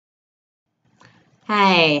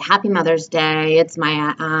Hey, happy Mother's Day. It's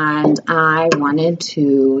Maya, and I wanted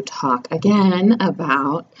to talk again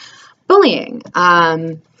about bullying.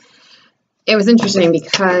 It was interesting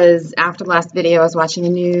because after the last video, I was watching the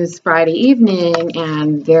news Friday evening,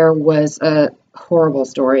 and there was a horrible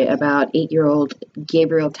story about 8-year-old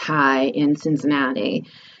Gabriel Ty in Cincinnati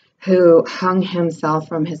who hung himself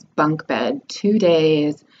from his bunk bed 2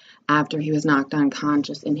 days after he was knocked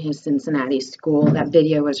unconscious in his Cincinnati school. That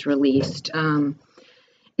video was released.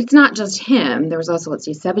 It's not just him. There was also,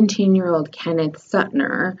 17-year-old Kenneth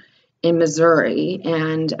Sutner in Missouri,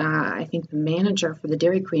 and I think the manager for the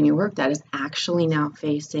Dairy Queen he worked at is actually now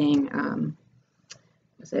facing,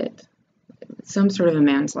 some sort of a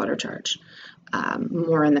manslaughter charge,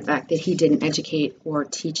 more in the fact that he didn't educate or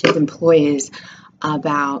teach his employees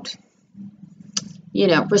about,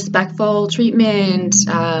 respectful treatment,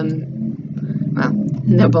 no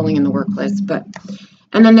bullying in the workplace, but...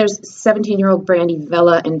 And then there's 17-year-old Brandy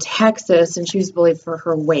Vella in Texas, and she was bullied for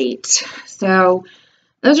her weight. So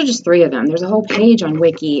those are just 3 of them. There's a whole page on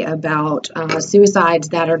Wiki about suicides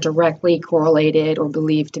that are directly correlated or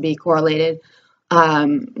believed to be correlated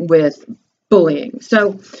with bullying.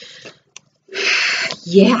 So,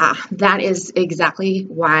 yeah, that is exactly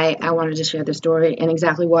why I wanted to share the story and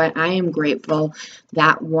exactly why I am grateful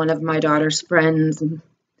that one of my daughter's friends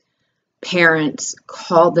parents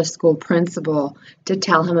called the school principal to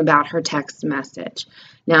tell him about her text message.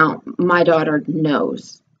 Now, my daughter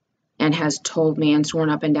knows and has told me and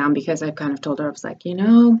sworn up and down because I've kind of told her, I was like, in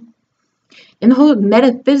the whole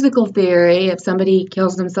metaphysical theory, if somebody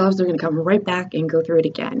kills themselves, they're going to come right back and go through it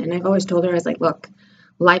again. And I've always told her, I was like, look,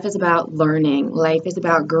 life is about learning. Life is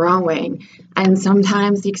about growing. And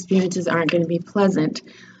sometimes the experiences aren't going to be pleasant,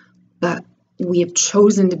 but we have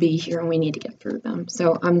chosen to be here and we need to get through them.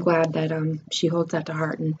 So I'm glad that she holds that to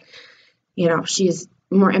heart, and she's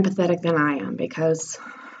more empathetic than I am because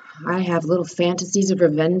I have little fantasies of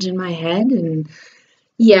revenge in my head. And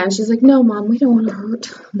yeah, she's like, no, Mom, we don't want to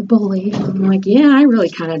hurt the bully. I'm like, yeah, I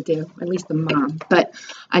really kind of do, at least the mom, but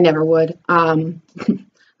I never would.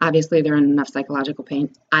 Obviously, they're in enough psychological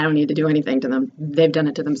pain. I don't need to do anything to them. They've done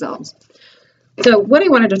it to themselves. So what I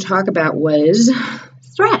wanted to talk about was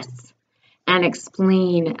stress, and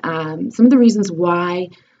explain some of the reasons why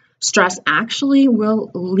stress actually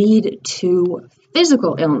will lead to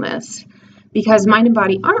physical illness, because mind and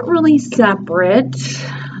body aren't really separate.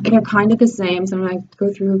 They're kind of the same. So I'm going to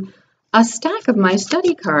go through a stack of my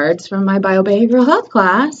study cards from my biobehavioral health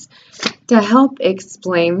class to help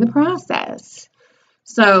explain the process.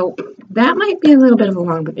 So that might be a little bit of a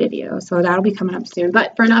longer video, so that'll be coming up soon.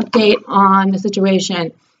 But for an update on the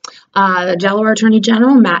situation, the Delaware Attorney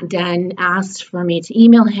General, Matt Denn, asked for me to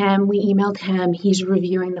email him. We emailed him. He's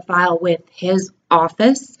reviewing the file with his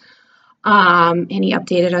office. And he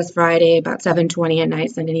updated us Friday about 7:20 at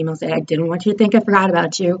night, sent an email saying, I didn't want you to think I forgot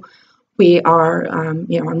about you. We are, I'm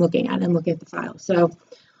looking at the file. So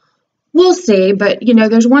we'll see. But,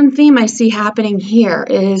 there's one theme I see happening here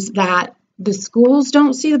is that the schools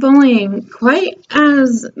don't see the bullying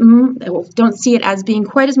don't see it as being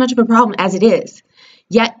quite as much of a problem as it is.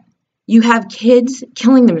 Yet you have kids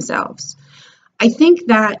killing themselves. I think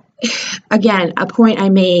that, again, a point I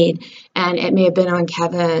made, and it may have been on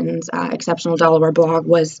Kevin's Exceptional Delaware blog,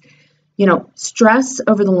 was, stress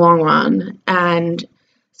over the long run and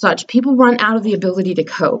such. People run out of the ability to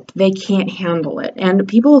cope. They can't handle it. And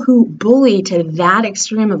people who bully to that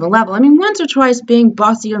extreme of a level, once or twice being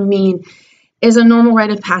bossy or mean is a normal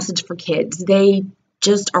rite of passage for kids. They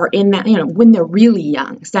just are in that, when they're really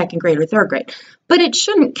young, 2nd grade or 3rd grade. But it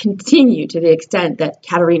shouldn't continue to the extent that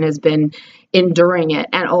Katarina has been enduring it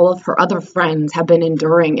and all of her other friends have been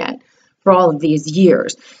enduring it for all of these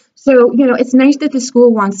years. So, it's nice that the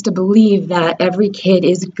school wants to believe that every kid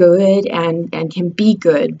is good and can be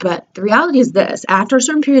good. But the reality is this: after a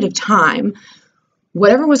certain period of time,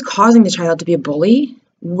 whatever was causing the child to be a bully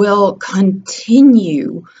will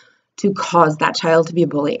continue to cause that child to be a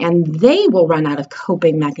bully, and they will run out of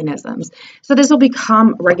coping mechanisms. So this will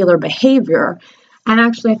become regular behavior. And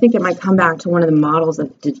actually, I think it might come back to one of the models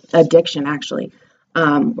of addiction, actually.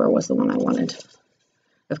 Where was the one I wanted?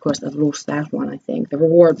 Of course, I've lost that one, I think. The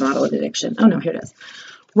reward model of addiction. Oh, no, here it is.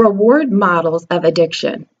 Reward models of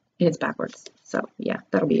addiction. And it's backwards. So, yeah,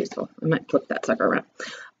 that'll be useful. I might flip that sucker around.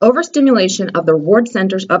 Overstimulation of the reward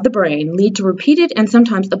centers of the brain lead to repeated and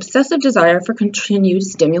sometimes obsessive desire for continued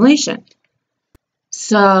stimulation.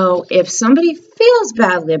 So if somebody feels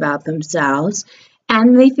badly about themselves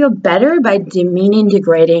and they feel better by demeaning,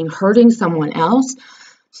 degrading, hurting someone else,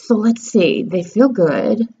 so let's see, they feel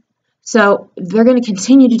good, So they're going to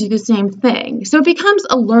continue to do the same thing. So it becomes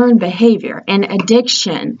a learned behavior, and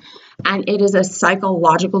addiction and it is a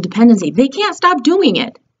psychological dependency. They can't stop doing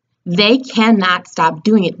it. They cannot stop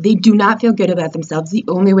doing it. They do not feel good about themselves. The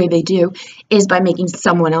only way they do is by making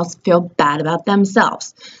someone else feel bad about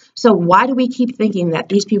themselves. So why do we keep thinking that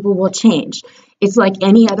these people will change? It's like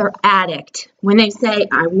any other addict. When they say,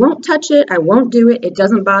 I won't touch it, I won't do it, it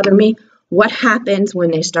doesn't bother me, what happens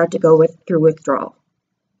when they start to go through withdrawal?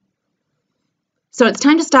 So it's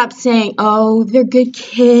time to stop saying, oh, they're good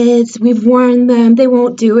kids, we've warned them, they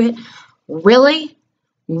won't do it. Really?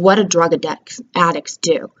 What do drug addicts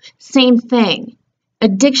do? Same thing.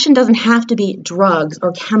 Addiction doesn't have to be drugs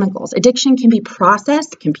or chemicals. Addiction can be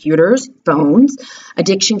processed, computers, phones.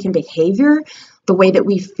 Addiction can be behavior, the way that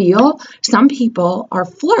we feel. Some people are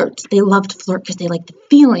flirts. They love to flirt because they like the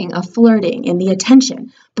feeling of flirting and the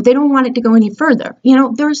attention, but they don't want it to go any further. You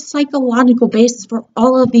know, there's psychological basis for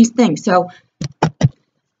all of these things. So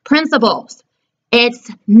principles.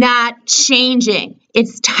 It's not changing.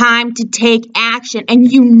 It's time to take action,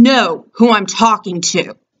 and you know who I'm talking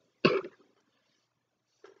to.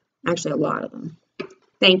 Actually, a lot of them.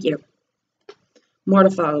 Thank you. More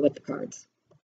to follow with the cards.